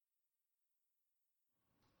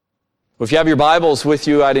Well, if you have your Bibles with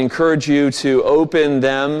you, I'd encourage you to open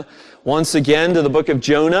them once again to the book of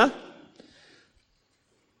Jonah.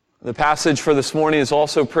 The passage for this morning is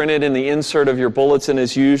also printed in the insert of your bulletin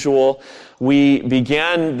as usual. We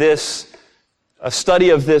began a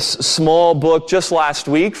study of this small book just last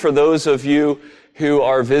week. For those of you who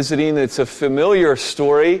are visiting, it's a familiar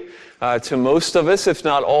story to most of us, if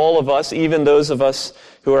not all of us. Even those of us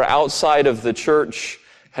who are outside of the church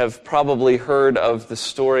have probably heard of the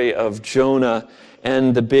story of Jonah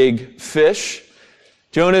and the big fish.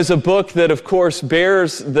 Jonah is a book that, of course,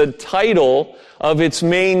 bears the title of its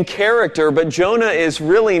main character, but Jonah is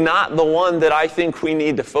really not the one that I think we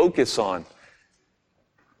need to focus on.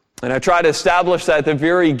 And I tried to establish that at the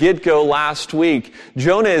very get-go last week.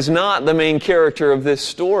 Jonah is not the main character of this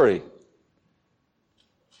story.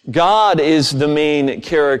 God is the main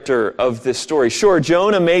character of this story. Sure,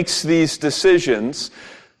 Jonah makes these decisions.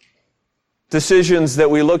 Decisions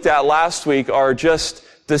that we looked at last week are just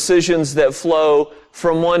decisions that flow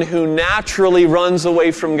from one who naturally runs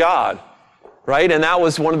away from God, right? And that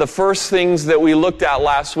was one of the first things that we looked at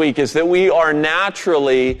last week, is that we are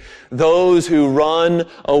naturally those who run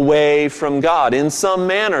away from God in some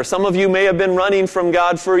manner. Some of you may have been running from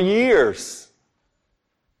God for years.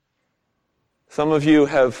 Some of you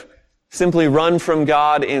have simply run from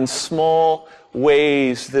God in small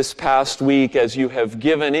ways this past week as you have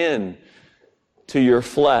given in to your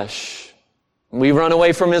flesh. We run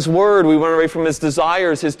away from His Word. We run away from His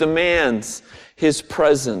desires, His demands, His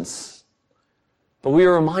presence. But we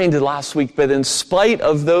were reminded last week that in spite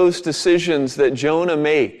of those decisions that Jonah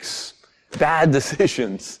makes, bad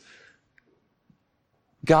decisions,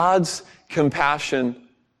 God's compassion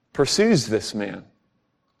pursues this man.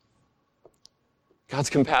 God's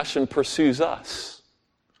compassion pursues us.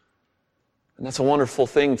 And that's a wonderful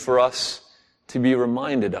thing for us to be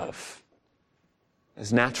reminded of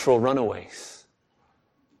as natural runaways.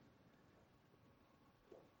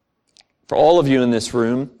 For all of you in this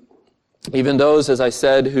room, even those, as I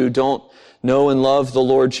said, who don't know and love the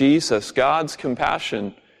Lord Jesus, God's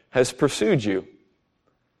compassion has pursued you.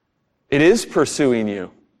 It is pursuing you.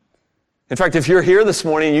 In fact, if you're here this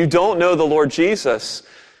morning and you don't know the Lord Jesus,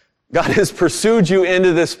 God has pursued you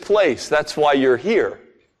into this place. That's why you're here.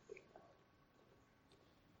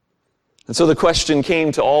 And so the question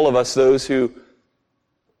came to all of us, those who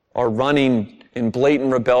are running in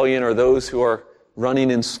blatant rebellion or those who are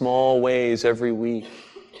running in small ways every week.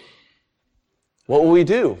 What will we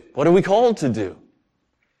do? What are we called to do?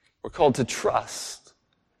 We're called to trust.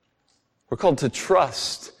 We're called to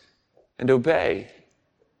trust and obey.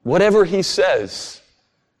 Whatever He says,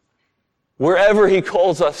 wherever He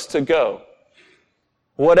calls us to go,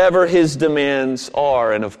 whatever His demands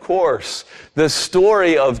are. And of course, the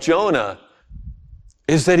story of Jonah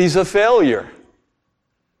is that he's a failure.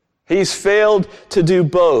 He's failed to do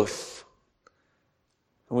both.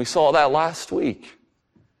 And we saw that last week.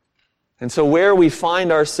 And so where we find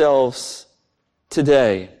ourselves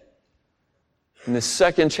today, in this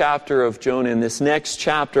second chapter of Jonah, in this next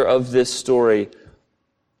chapter of this story,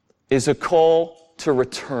 is a call to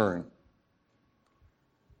return.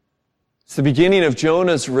 It's the beginning of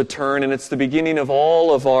Jonah's return, and it's the beginning of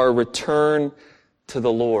all of our return to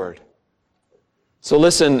the Lord. So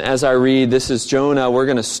listen as I read. This is Jonah. We're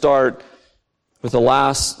going to start with the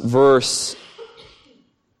last verse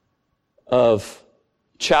of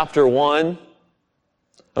chapter 1,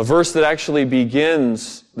 a verse that actually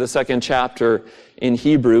begins the second chapter in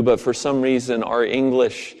Hebrew, but for some reason our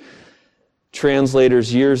English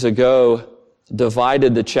translators years ago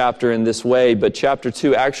divided the chapter in this way, but chapter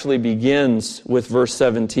 2 actually begins with verse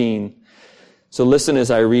 17. So listen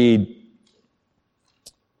as I read.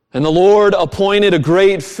 And the Lord appointed a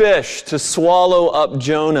great fish to swallow up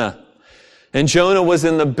Jonah. And Jonah was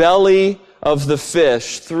in the belly of the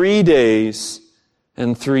fish 3 days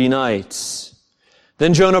and 3 nights.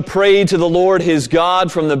 Then Jonah prayed to the Lord his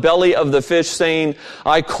God from the belly of the fish, saying,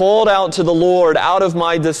 I called out to the Lord out of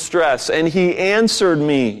my distress, and He answered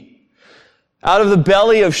me. Out of the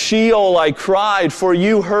belly of Sheol I cried, for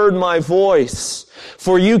you heard my voice.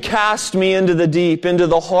 For you cast me into the deep, into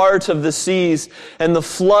the heart of the seas, and the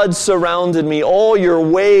flood surrounded me. All your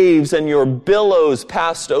waves and your billows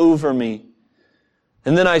passed over me.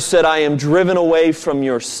 And then I said, I am driven away from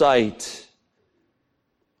your sight.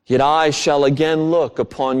 Yet I shall again look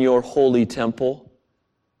upon your holy temple.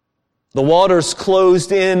 The waters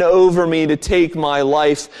closed in over me to take my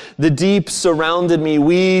life. The deep surrounded me.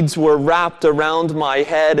 Weeds were wrapped around my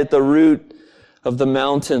head at the root of the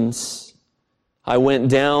mountains. I went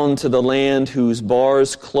down to the land whose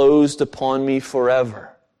bars closed upon me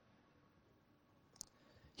forever.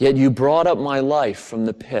 Yet you brought up my life from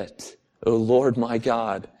the pit. O Lord my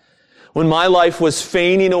God. When my life was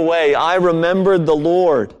fainting away, I remembered the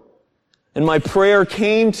Lord, and my prayer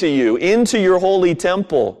came to you into your holy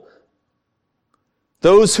temple.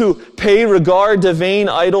 Those who pay regard to vain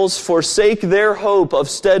idols forsake their hope of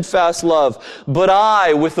steadfast love. But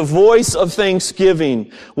I, with the voice of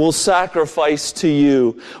thanksgiving, will sacrifice to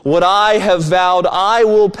you. What I have vowed, I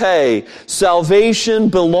will pay. Salvation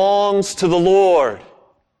belongs to the Lord.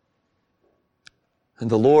 And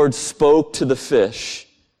the Lord spoke to the fish,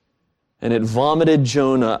 and it vomited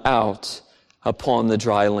Jonah out upon the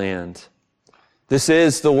dry land. This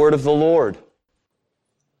is the word of the Lord.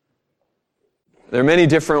 There are many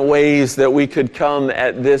different ways that we could come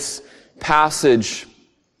at this passage,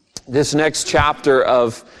 this next chapter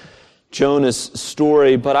of Jonah's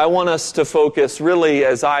story, but I want us to focus really,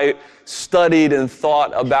 as I studied and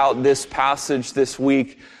thought about this passage this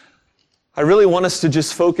week, I really want us to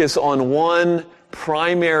just focus on one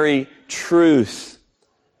primary truth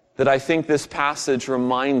that I think this passage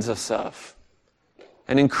reminds us of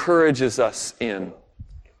and encourages us in.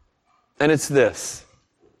 And it's this: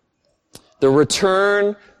 the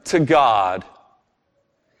return to God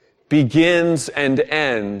begins and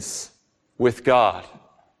ends with God.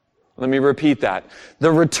 Let me repeat that.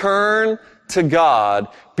 The return to God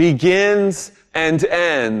begins and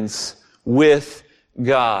ends with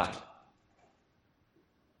God.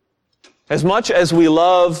 As much as we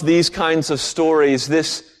love these kinds of stories,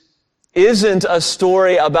 this isn't a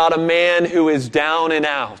story about a man who is down and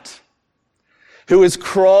out, who is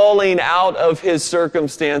crawling out of his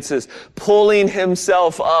circumstances, pulling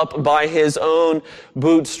himself up by his own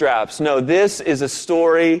bootstraps. No, this is a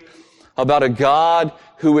story about a God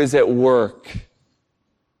who is at work.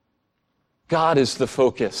 God is the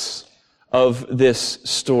focus of this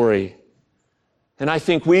story. And I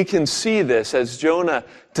think we can see this as Jonah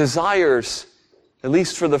desires, at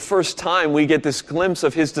least for the first time, we get this glimpse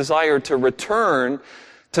of his desire to return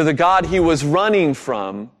to the God he was running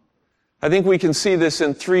from. I think we can see this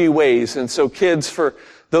in three ways. And so kids, for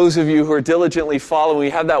those of you who are diligently following, we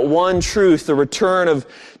have that one truth, the return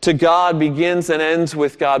to God begins and ends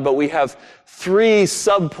with God, but we have three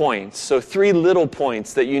subpoints, so three little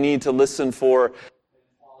points that you need to listen for and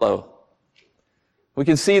follow. We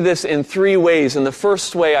can see this in three ways, and the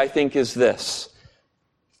first way, I think, is this: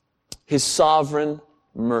 His sovereign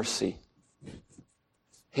mercy.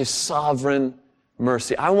 His sovereign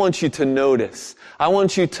mercy. I want you to notice, I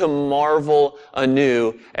want you to marvel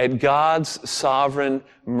anew at God's sovereign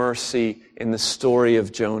mercy in the story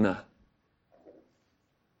of Jonah.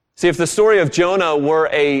 See, if the story of Jonah were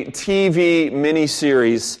a TV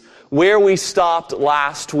miniseries, where we stopped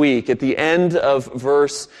last week at the end of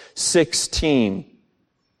verse 16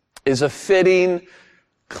 is a fitting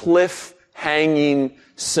cliff-hanging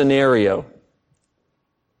scenario.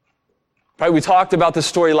 Right, we talked about the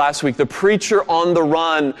story last week. The preacher on the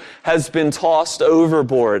run has been tossed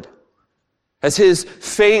overboard. As his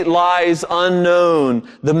fate lies unknown,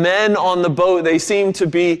 the men on the boat, they seem to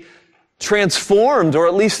be transformed, or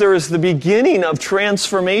at least there is the beginning of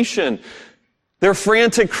transformation. Their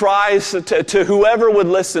frantic cries to whoever would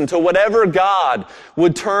listen, to whatever God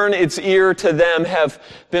would turn its ear to them, have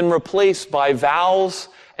been replaced by vows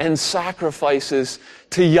and sacrifices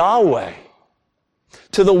to Yahweh,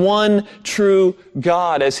 to the one true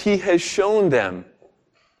God, as He has shown them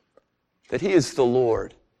that He is the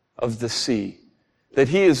Lord of the sea, that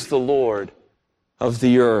He is the Lord of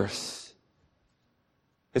the earth.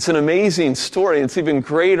 It's an amazing story. It's even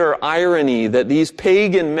greater irony that these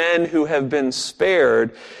pagan men who have been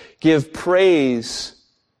spared give praise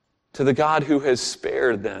to the God who has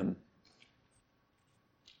spared them.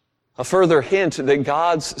 A further hint that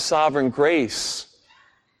God's sovereign grace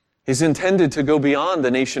is intended to go beyond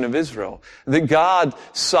the nation of Israel. That God's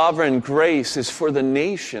sovereign grace is for the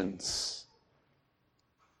nations.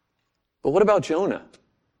 But what about Jonah?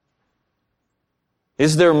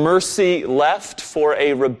 Is there mercy left for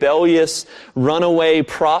a rebellious runaway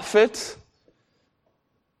prophet?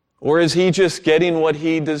 Or is he just getting what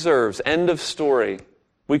he deserves? End of story.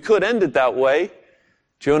 We could end it that way.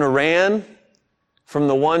 Jonah ran from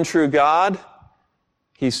the one true God.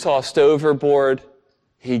 He's tossed overboard.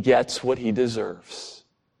 He gets what he deserves.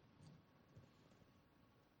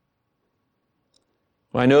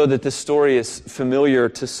 Well, I know that this story is familiar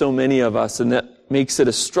to so many of us, and that makes it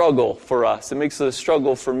a struggle for us. It makes it a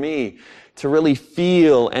struggle for me to really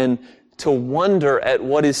feel and to wonder at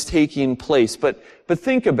what is taking place. But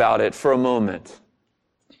think about it for a moment.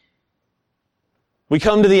 We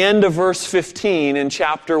come to the end of verse 15 in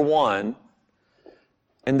chapter 1,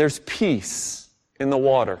 and there's peace in the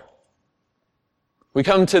water. We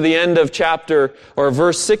come to the end of chapter, or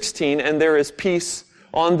verse 16, and there is peace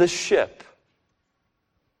on the ship.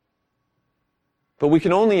 But we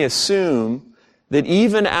can only assume that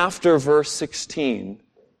even after verse 16,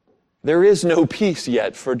 there is no peace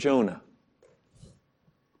yet for Jonah.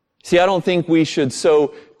 See, I don't think we should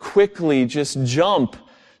so quickly just jump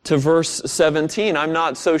to verse 17. I'm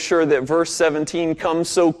not so sure that verse 17 comes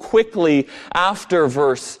so quickly after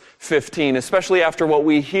verse 15, especially after what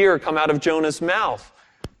we hear come out of Jonah's mouth,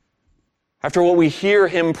 after what we hear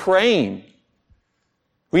him praying.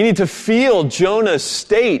 We need to feel Jonah's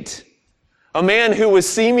state. A man who was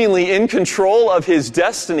seemingly in control of his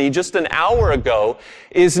destiny just an hour ago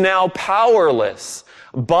is now powerless,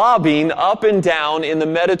 bobbing up and down in the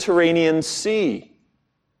Mediterranean Sea.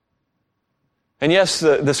 And yes,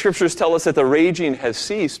 the scriptures tell us that the raging has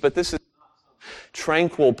ceased, but this is not a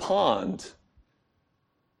tranquil pond.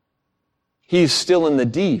 He's still in the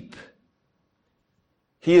deep.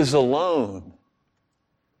 He is alone.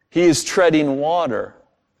 He is treading water.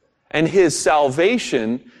 And his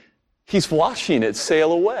salvation, he's watching it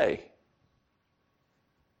sail away.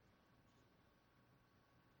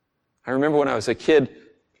 I remember when I was a kid,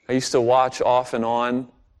 I used to watch off and on.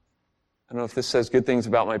 I don't know if this says good things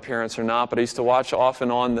about my parents or not, but I used to watch off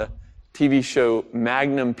and on the TV show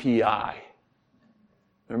Magnum P.I.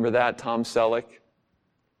 Remember that, Tom Selleck?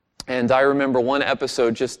 And I remember one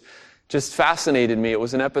episode just fascinated me. It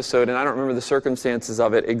was an episode, and I don't remember the circumstances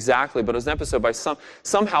of it exactly, but it was an episode by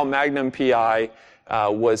somehow Magnum P.I.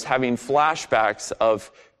 Was having flashbacks of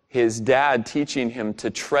his dad teaching him to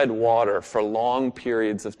tread water for long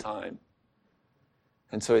periods of time.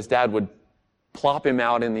 And so his dad would plop him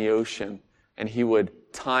out in the ocean, and he would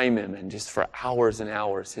time him, and just for hours and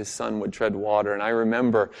hours, his son would tread water. And I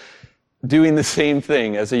remember doing the same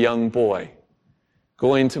thing as a young boy,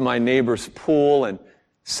 going to my neighbor's pool and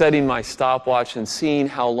setting my stopwatch and seeing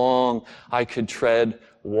how long I could tread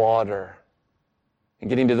water and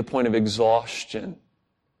getting to the point of exhaustion.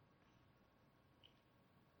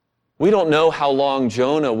 We don't know how long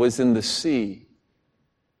Jonah was in the sea.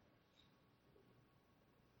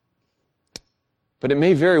 But it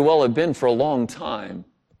may very well have been for a long time,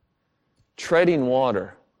 treading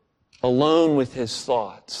water, alone with his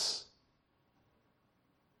thoughts.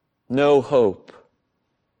 No hope.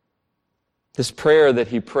 This prayer that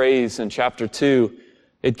he prays in chapter 2,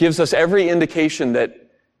 it gives us every indication that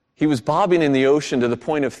he was bobbing in the ocean to the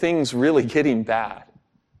point of things really getting bad.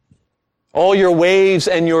 All your waves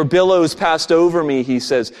and your billows passed over me, he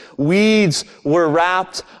says. Weeds were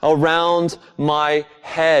wrapped around my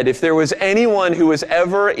head. If there was anyone who was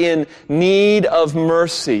ever in need of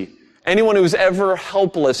mercy, anyone who was ever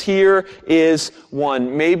helpless, here is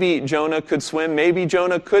one. Maybe Jonah could swim, maybe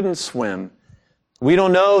Jonah couldn't swim. We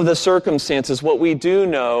don't know the circumstances. What we do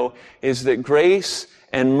know is that grace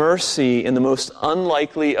and mercy in the most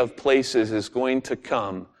unlikely of places is going to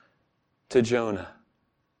come to Jonah.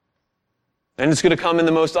 And it's going to come in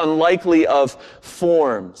the most unlikely of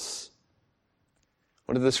forms.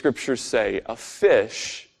 What do the scriptures say? A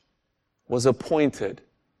fish was appointed.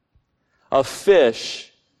 A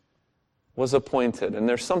fish was appointed. And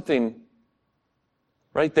there's something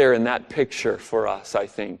right there in that picture for us, I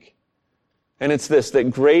think. And it's this,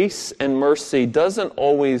 that grace and mercy doesn't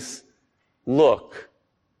always look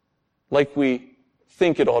like we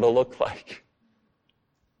think it ought to look like.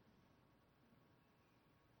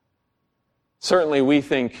 Certainly we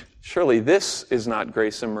think, surely this is not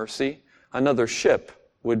grace and mercy. Another ship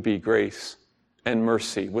would be grace and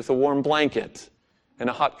mercy with a warm blanket and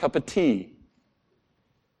a hot cup of tea.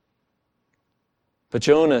 But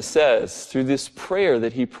Jonah says, through this prayer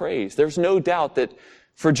that he prays, there's no doubt that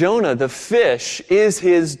for Jonah, the fish is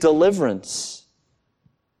his deliverance.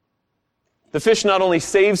 The fish not only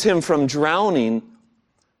saves him from drowning,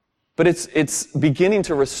 but it's beginning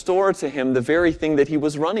to restore to him the very thing that he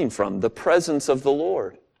was running from, the presence of the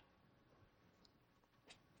Lord.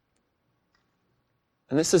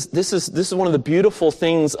 And this is one of the beautiful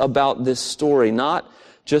things about this story. Not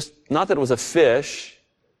that it was a fish,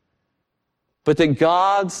 but that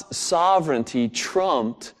God's sovereignty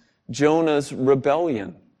trumped Jonah's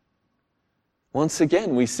rebellion. Once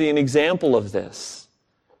again, we see an example of this,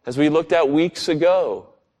 as we looked at weeks ago.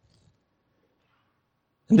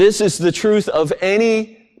 This is the truth of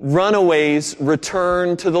any runaway's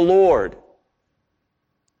return to the Lord.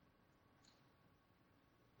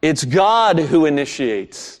 It's God who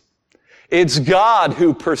initiates. It's God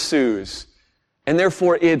who pursues. And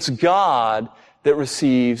therefore, it's God that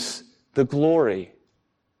receives the glory.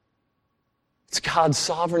 It's God's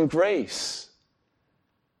sovereign grace.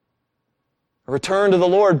 A return to the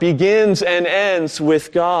Lord begins and ends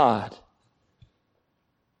with God.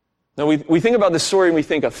 Now we think about this story and we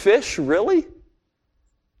think, a fish? Really?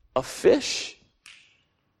 A fish?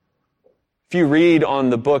 If you read on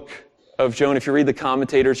the book of Jonah, if you read the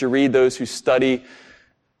commentators, you read those who study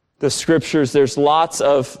the scriptures, there's lots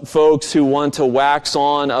of folks who want to wax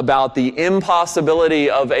on about the impossibility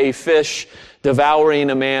of a fish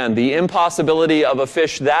devouring a man, the impossibility of a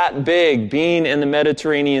fish that big being in the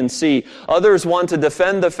Mediterranean Sea. Others want to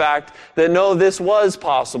defend the fact that no, this was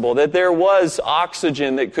possible, that there was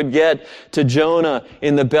oxygen that could get to Jonah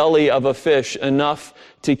in the belly of a fish, enough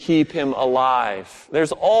to keep him alive.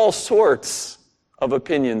 There's all sorts of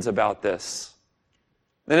opinions about this.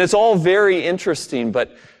 And it's all very interesting,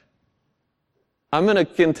 but I'm going to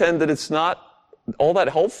contend that it's not all that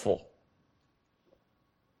helpful.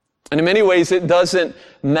 And in many ways, it doesn't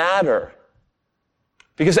matter.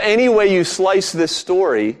 Because any way you slice this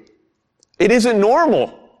story, it isn't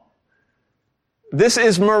normal. This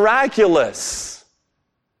is miraculous.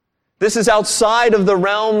 This is outside of the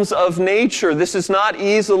realms of nature. This is not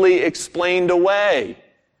easily explained away.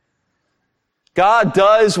 God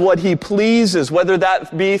does what He pleases, whether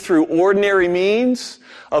that be through ordinary means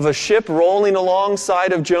of a ship rolling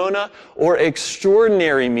alongside of Jonah or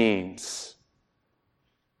extraordinary means.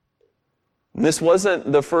 And this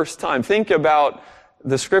wasn't the first time. Think about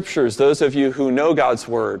the scriptures, those of you who know God's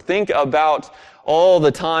word. Think about all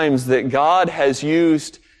the times that God has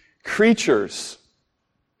used creatures.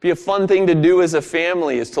 Be a fun thing to do as a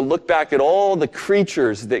family is to look back at all the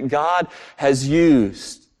creatures that God has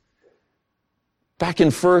used. Back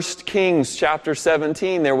in 1 Kings chapter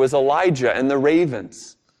 17, there was Elijah and the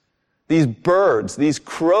ravens. These birds, these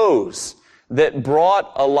crows that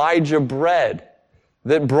brought Elijah bread,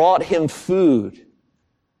 that brought him food.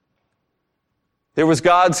 There was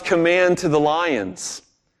God's command to the lions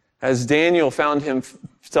as Daniel found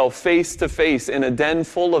himself face to face in a den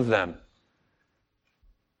full of them.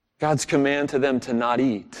 God's command to them to not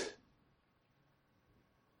eat.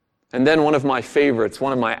 And then one of my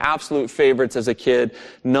absolute favorites as a kid,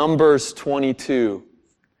 Numbers 22.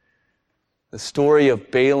 The story of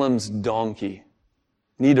Balaam's donkey.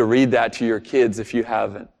 You need to read that to your kids if you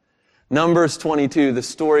haven't. Numbers 22, the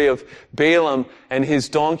story of Balaam and his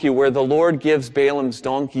donkey, where the Lord gives Balaam's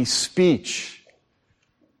donkey speech.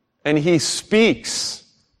 And he speaks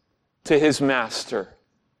to his master.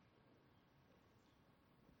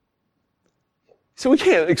 So we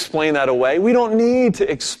can't explain that away. We don't need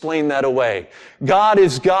to explain that away. God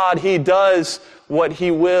is God. He does what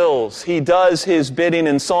He wills. He does His bidding.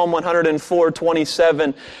 And Psalm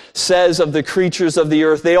 104:27 says of the creatures of the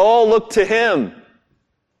earth, they all look to Him.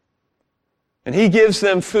 And He gives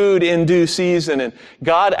them food in due season. And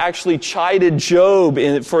God actually chided Job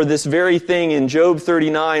for this very thing in Job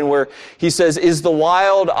 39, where He says, is the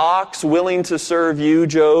wild ox willing to serve you,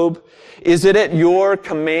 Job? Is it at your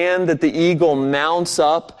command that the eagle mounts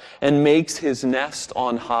up and makes his nest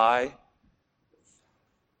on high?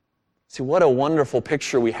 See, what a wonderful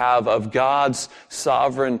picture we have of God's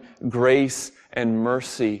sovereign grace and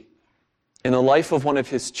mercy in the life of one of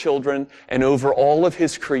His children and over all of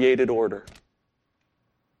His created order.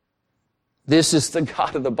 This is the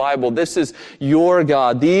God of the Bible. This is your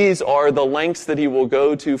God. These are the lengths that He will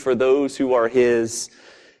go to for those who are His.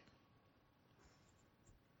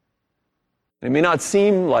 It may not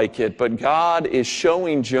seem like it, but God is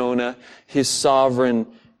showing Jonah His sovereign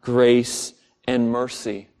grace and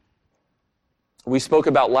mercy. We spoke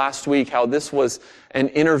about last week how this was an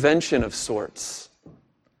intervention of sorts.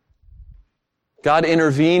 God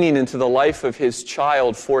intervening into the life of His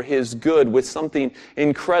child for his good with something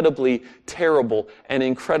incredibly terrible and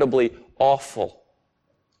incredibly awful.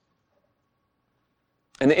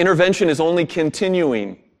 And the intervention is only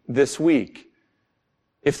continuing this week.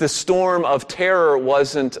 If the storm of terror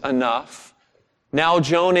wasn't enough, now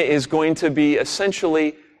Jonah is going to be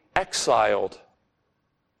essentially exiled.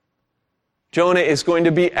 Jonah is going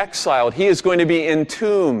to be exiled. He is going to be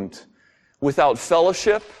entombed without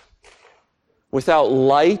fellowship, without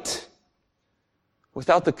light,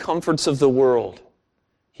 without the comforts of the world.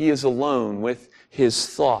 He is alone with his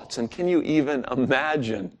thoughts. And can you even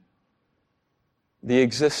imagine the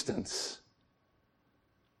existence?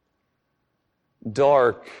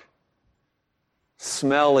 Dark,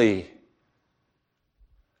 smelly,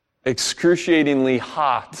 excruciatingly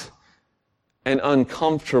hot, and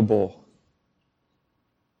uncomfortable,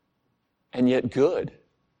 and yet good.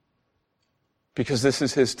 Because this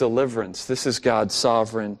is His deliverance. This is God's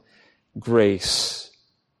sovereign grace.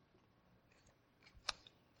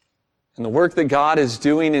 And the work that God is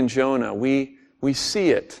doing in Jonah, we see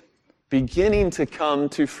it beginning to come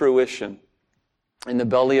to fruition in the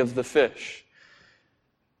belly of the fish.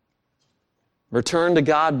 Return to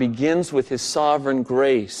God begins with His sovereign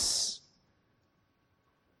grace.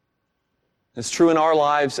 It's true in our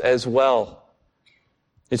lives as well.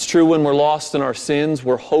 It's true when we're lost in our sins,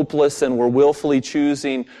 we're hopeless, and we're willfully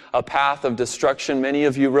choosing a path of destruction. Many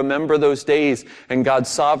of you remember those days, and God's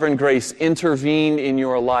sovereign grace intervened in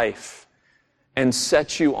your life and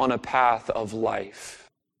set you on a path of life.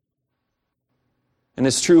 And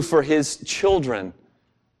it's true for His children.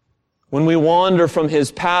 When we wander from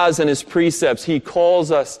His paths and His precepts, He calls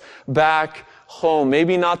us back home.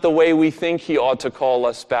 Maybe not the way we think He ought to call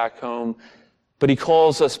us back home, but He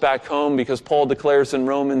calls us back home because Paul declares in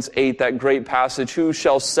Romans 8, that great passage, who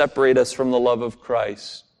shall separate us from the love of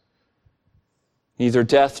Christ? Neither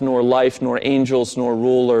death, nor life, nor angels, nor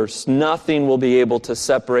rulers. Nothing will be able to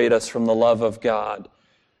separate us from the love of God.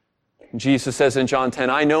 Jesus says in John 10,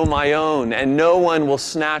 I know my own, and no one will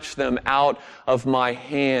snatch them out of my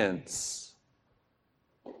hands.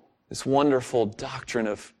 This wonderful doctrine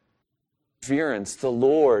of perseverance. The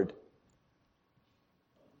Lord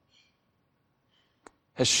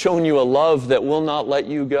has shown you a love that will not let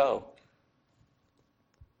you go.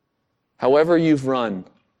 However you've run,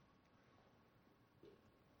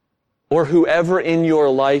 or whoever in your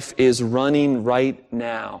life is running right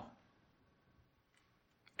now,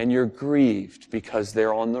 and you're grieved because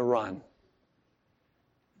they're on the run,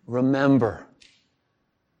 remember,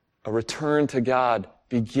 a return to God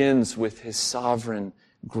begins with His sovereign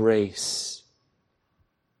grace.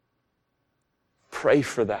 Pray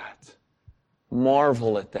for that.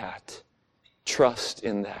 Marvel at that. Trust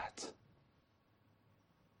in that.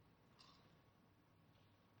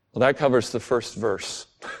 Well, that covers the first verse.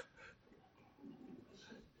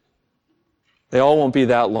 They all won't be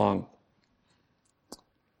that long.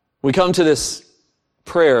 We come to this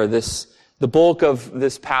prayer, the bulk of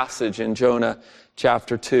this passage in Jonah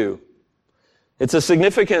chapter 2. It's a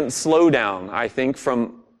significant slowdown, I think,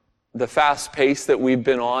 from the fast pace that we've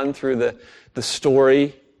been on through the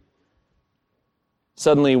story.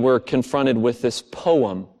 Suddenly we're confronted with this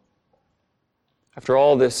poem. After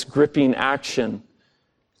all this gripping action,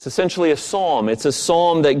 it's essentially a psalm. It's a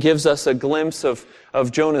psalm that gives us a glimpse of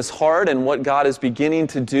Jonah's heart and what God is beginning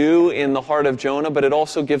to do in the heart of Jonah, but it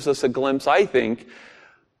also gives us a glimpse, I think,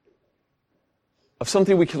 of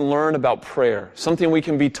something we can learn about prayer, something we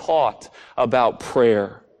can be taught about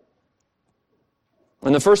prayer.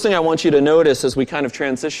 And the first thing I want you to notice as we kind of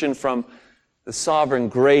transition from the sovereign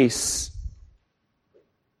grace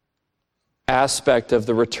aspect of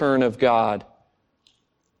the return of God,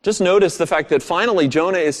 just notice the fact that finally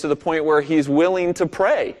Jonah is to the point where he's willing to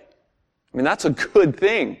pray. I mean, that's a good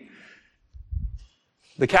thing.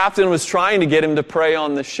 The captain was trying to get him to pray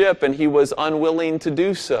on the ship, and he was unwilling to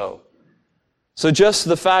do so. So just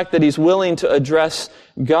the fact that he's willing to address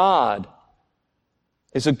God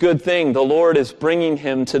is a good thing. The Lord is bringing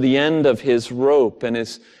him to the end of his rope, and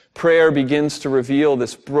his prayer begins to reveal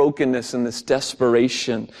this brokenness and this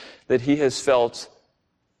desperation that he has felt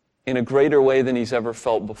in a greater way than he's ever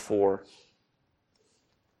felt before.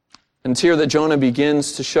 And it's here that Jonah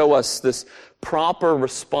begins to show us this proper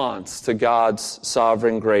response to God's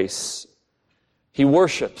sovereign grace. He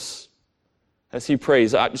worships as he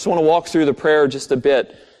prays. I just want to walk through the prayer just a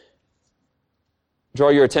bit, draw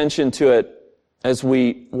your attention to it as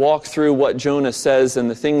we walk through what Jonah says and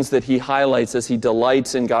the things that he highlights as he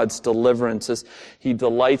delights in God's deliverance, as he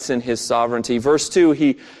delights in His sovereignty. Verse 2,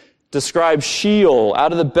 he describes Sheol.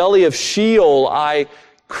 Out of the belly of Sheol I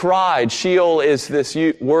cried. Sheol is this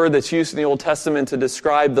word that's used in the Old Testament to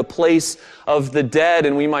describe the place of the dead,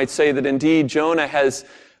 and we might say that indeed Jonah has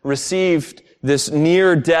received this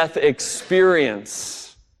near-death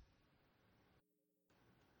experience.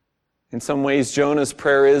 In some ways, Jonah's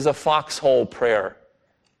prayer is a foxhole prayer.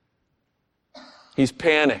 He's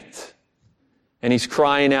panicked, and he's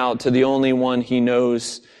crying out to the only one he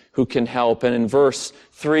knows who can help. And in verse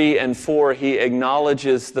 3 and 4, he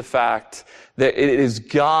acknowledges the fact that it is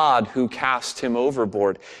God who cast him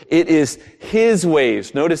overboard. It is His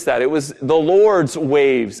waves. Notice that. It was the Lord's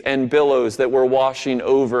waves and billows that were washing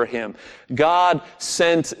over him. God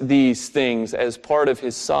sent these things as part of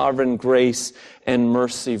His sovereign grace and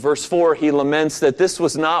mercy. Verse 4, he laments that this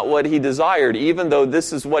was not what he desired, even though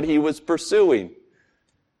this is what he was pursuing.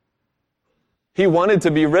 He wanted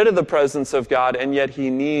to be rid of the presence of God, and yet he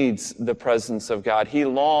needs the presence of God. He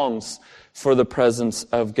longs for the presence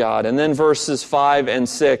of God. And then verses 5 and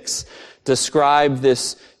 6 describe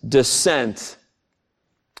this descent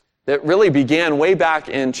that really began way back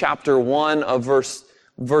in chapter 1 of verse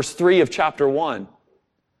 3 of chapter 1.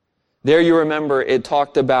 There you remember it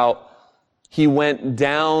talked about he went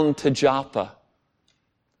down to Joppa.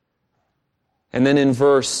 And then in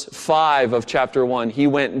verse 5 of chapter 1, he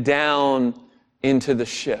went down into the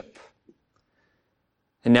ship.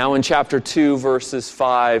 And now in chapter 2, verses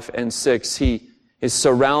 5 and 6, he is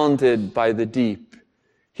surrounded by the deep.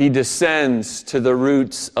 He descends to the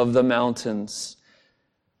roots of the mountains.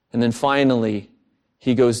 And then finally,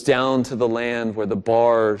 he goes down to the land where the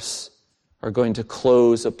bars are going to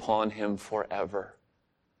close upon him forever.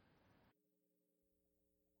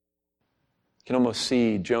 You can almost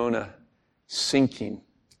see Jonah sinking,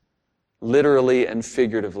 literally and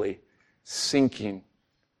figuratively, sinking.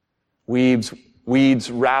 Seaweed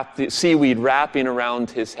wrapping around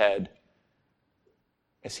his head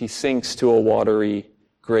as he sinks to a watery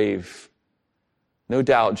grave. No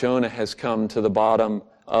doubt Jonah has come to the bottom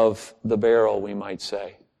of the barrel, we might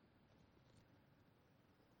say.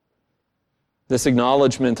 This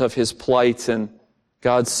acknowledgement of his plight and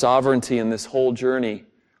God's sovereignty in this whole journey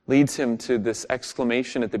leads him to this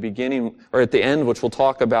exclamation at the beginning, or at the end, which we'll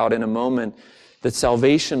talk about in a moment, that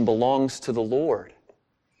salvation belongs to the Lord.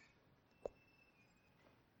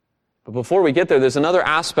 But before we get there, there's another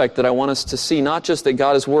aspect that I want us to see, not just that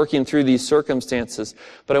God is working through these circumstances,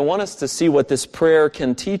 but I want us to see what this prayer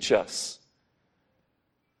can teach us.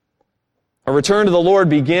 A return to the Lord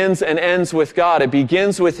begins and ends with God. It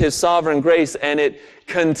begins with His sovereign grace, and it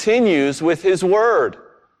continues with His Word.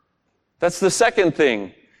 That's the second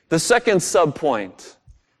thing, the second subpoint.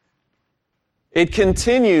 It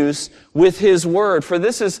continues with His Word. For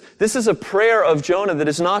this is a prayer of Jonah that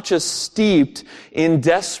is not just steeped in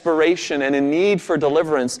desperation and in need for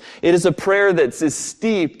deliverance. It is a prayer that is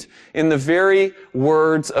steeped in the very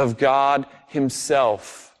words of God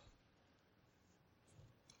Himself.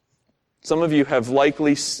 Some of you have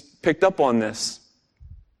likely picked up on this.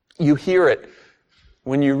 You hear it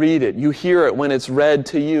when you read it. You hear it when it's read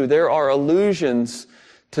to you. There are allusions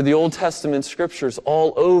to the Old Testament scriptures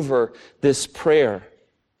all over this prayer.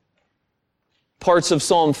 Parts of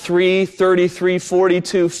Psalm 3, 33,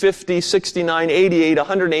 42, 50, 69, 88,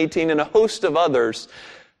 118, and a host of others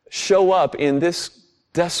show up in this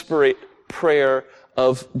desperate prayer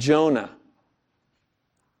of Jonah.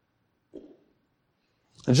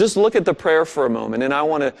 And just look at the prayer for a moment, and I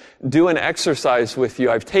want to do an exercise with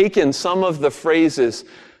you. I've taken some of the phrases,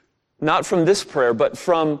 not from this prayer, but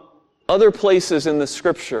from other places in the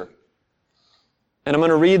Scripture. And I'm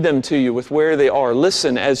going to read them to you with where they are.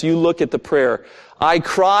 Listen as you look at the prayer. I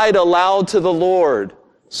cried aloud to the Lord,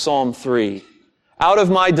 Psalm 3. Out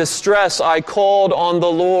of my distress I called on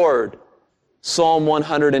the Lord, Psalm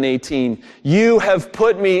 118. You have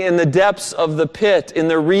put me in the depths of the pit, in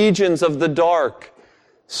the regions of the dark,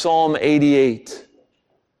 Psalm 88.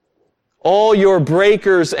 All your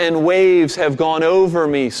breakers and waves have gone over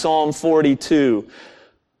me, Psalm 42.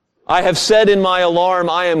 I have said in my alarm,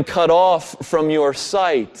 I am cut off from your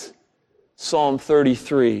sight. Psalm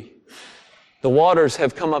 33. The waters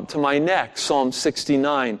have come up to my neck. Psalm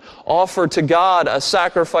 69. Offer to God a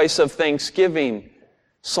sacrifice of thanksgiving.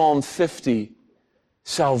 Psalm 50.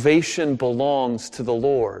 Salvation belongs to the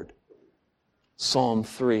Lord. Psalm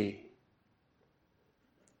 3.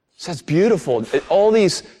 So that's beautiful. All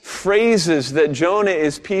these phrases that Jonah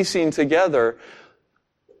is piecing together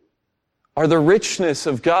are the richness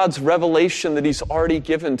of God's revelation that He's already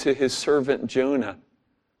given to His servant Jonah.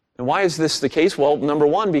 And why is this the case? Well, number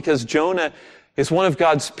one, because Jonah is one of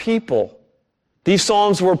God's people. These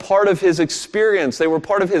Psalms were part of his experience. They were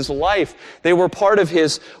part of his life. They were part of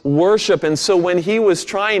his worship. And so when he was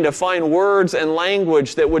trying to find words and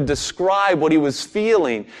language that would describe what he was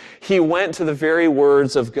feeling, he went to the very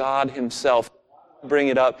words of God Himself. Bring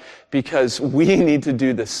it up because we need to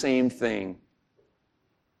do the same thing.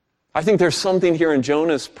 I think there's something here in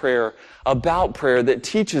Jonah's prayer about prayer that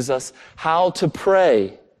teaches us how to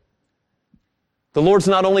pray. The Lord's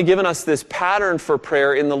not only given us this pattern for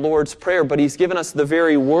prayer in the Lord's Prayer, but He's given us the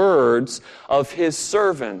very words of His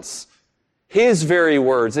servants. His very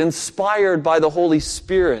words, inspired by the Holy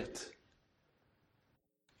Spirit.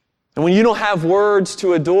 And when you don't have words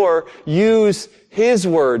to adore, use His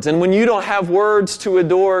words. And when you don't have words to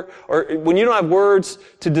adore, or when you don't have words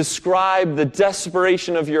to describe the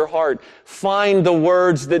desperation of your heart, find the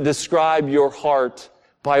words that describe your heart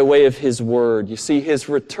by way of His Word. You see, His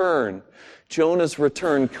return, Jonah's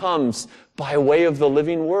return, comes by way of the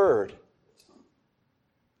living Word.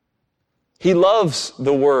 He loves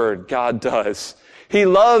the Word, God does. He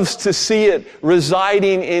loves to see it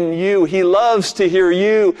residing in you. He loves to hear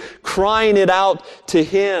you crying it out to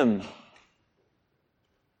Him.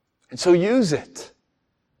 And so use it.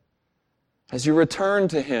 As you return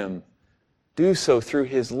to Him, do so through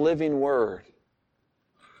His living Word.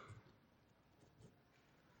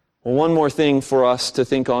 Well, one more thing for us to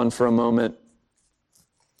think on for a moment.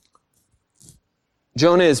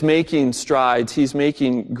 Jonah is making strides. He's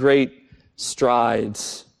making great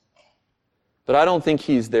strides. But I don't think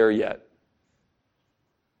he's there yet.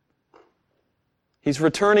 He's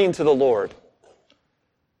returning to the Lord.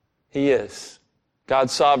 He is.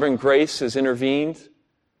 God's sovereign grace has intervened.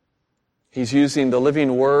 He's using the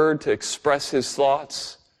living word to express his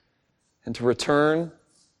thoughts and to return.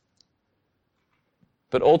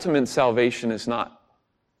 But ultimate salvation has not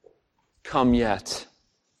come yet.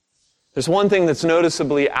 There's one thing that's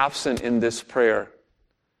noticeably absent in this prayer.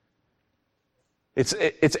 It's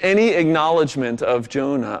any acknowledgement of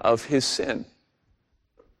Jonah of his sin.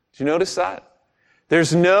 Did you notice that?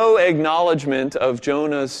 There's no acknowledgement of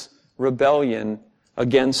Jonah's rebellion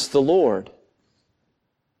against the Lord.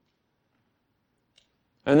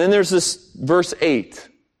 And then there's this verse 8.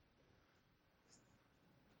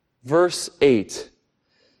 Verse 8.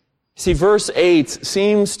 See, verse 8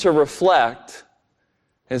 seems to reflect,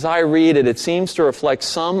 as I read it, it seems to reflect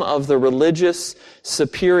some of the religious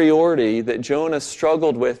superiority that Jonah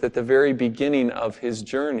struggled with at the very beginning of his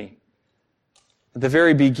journey. At the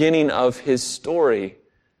very beginning of his story.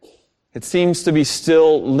 It seems to be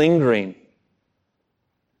still lingering.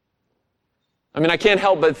 I mean, I can't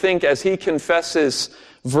help but think as he confesses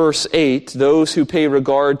verse 8, those who pay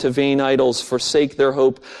regard to vain idols forsake their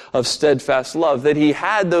hope of steadfast love, that he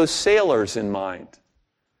had those sailors in mind.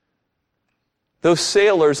 Those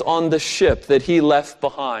sailors on the ship that he left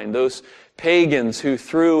behind, those pagans who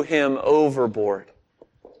threw him overboard.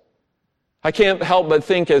 I can't help but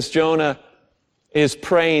think as Jonah is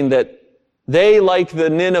praying that they, like the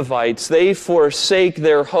Ninevites, they forsake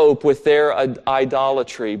their hope with their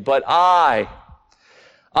idolatry. But I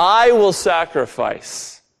will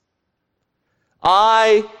sacrifice.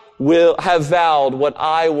 I will have vowed what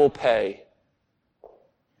I will pay.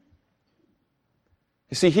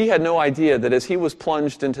 You see, he had no idea that as he was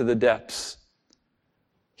plunged into the depths,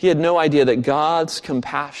 he had no idea that God's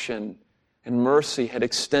compassion and mercy had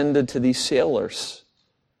extended to these sailors.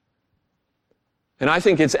 And I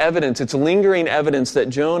think it's evidence, it's lingering evidence that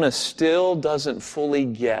Jonah still doesn't fully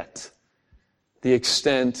get the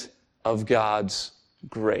extent of God's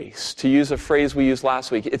grace. To use a phrase we used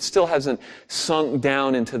last week, it still hasn't sunk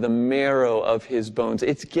down into the marrow of his bones.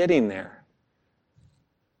 It's getting there.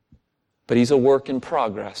 But he's a work in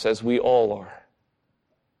progress, as we all are.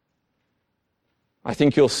 I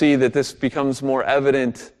think you'll see that this becomes more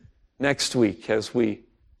evident next week as we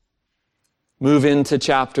move into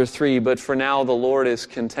chapter 3, but for now the Lord is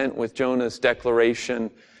content with Jonah's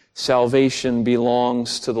declaration, salvation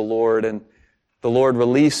belongs to the Lord, and the Lord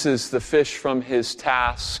releases the fish from his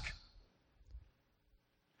task,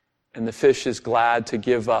 and the fish is glad to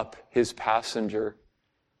give up his passenger.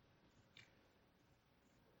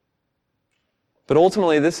 But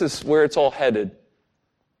ultimately, this is where it's all headed.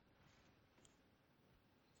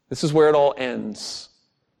 This is where it all ends.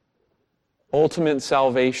 Ultimate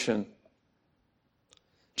salvation.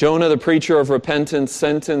 Jonah, the preacher of repentance,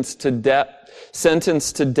 sentenced to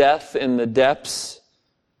death in the depths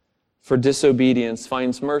for disobedience,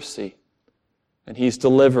 finds mercy. And he's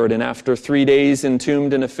delivered. And after 3 days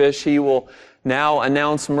entombed in a fish, he will now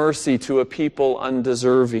announce mercy to a people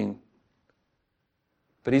undeserving.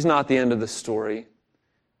 But he's not the end of the story.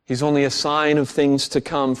 He's only a sign of things to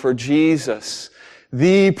come, for Jesus,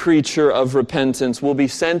 the preacher of repentance, will be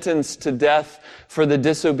sentenced to death for the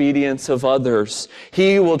disobedience of others.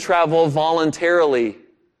 He will travel voluntarily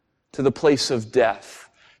to the place of death,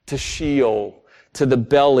 to Sheol, to the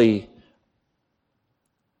belly.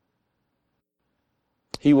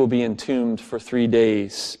 He will be entombed for 3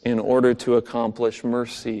 days in order to accomplish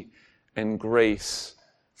mercy and grace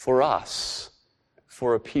for us,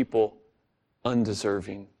 for a people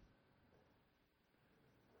undeserving.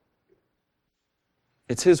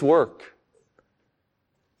 It's his work.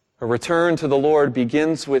 A return to the Lord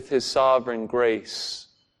begins with his sovereign grace.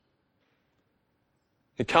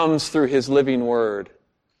 It comes through his living word.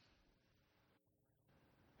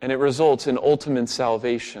 And it results in ultimate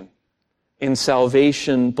salvation, in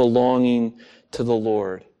salvation belonging to the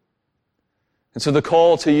Lord. And so the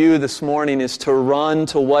call to you this morning is to run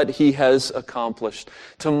to what he has accomplished,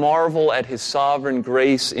 to marvel at his sovereign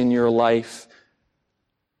grace in your life,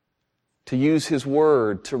 to use his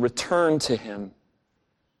word, to return to him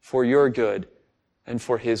for your good and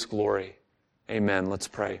for his glory. Amen. Let's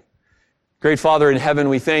pray. Great Father in heaven,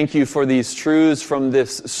 we thank you for these truths from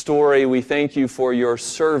this story. We thank you for your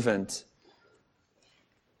servant,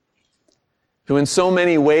 who in so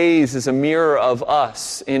many ways is a mirror of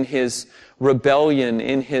us in his rebellion,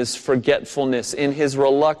 in his forgetfulness, in his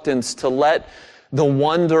reluctance to let the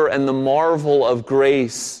wonder and the marvel of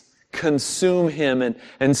grace consume him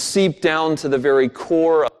and seep down to the very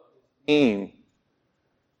core of his being.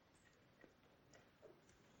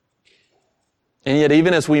 And yet,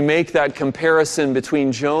 even as we make that comparison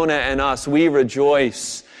between Jonah and us, we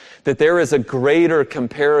rejoice that there is a greater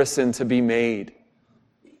comparison to be made.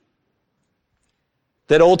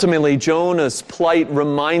 That ultimately Jonah's plight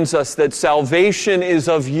reminds us that salvation is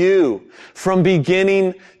of you. From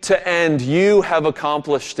beginning to end, you have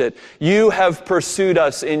accomplished it. You have pursued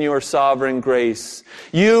us in your sovereign grace.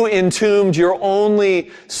 You entombed your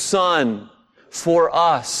only Son for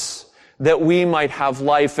us, that we might have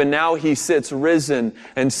life. And now he sits risen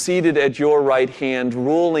and seated at your right hand,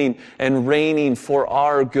 ruling and reigning for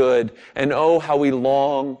our good. And oh, how we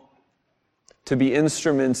long to be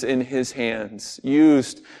instruments in his hands,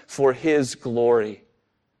 used for his glory,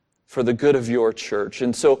 for the good of your church.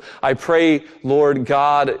 And so I pray, Lord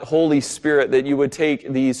God, Holy Spirit, that you would take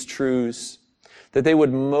these truths, that they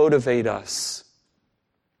would motivate us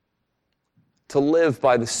to live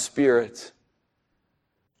by the Spirit,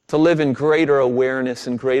 to live in greater awareness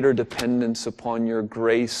and greater dependence upon your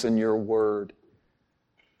grace and your word.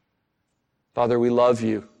 Father, we love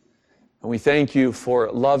you, and we thank you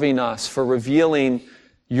for loving us, for revealing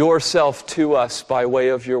yourself to us by way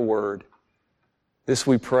of your word. This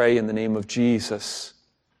we pray in the name of Jesus,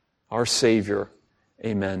 our Savior.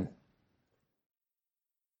 Amen.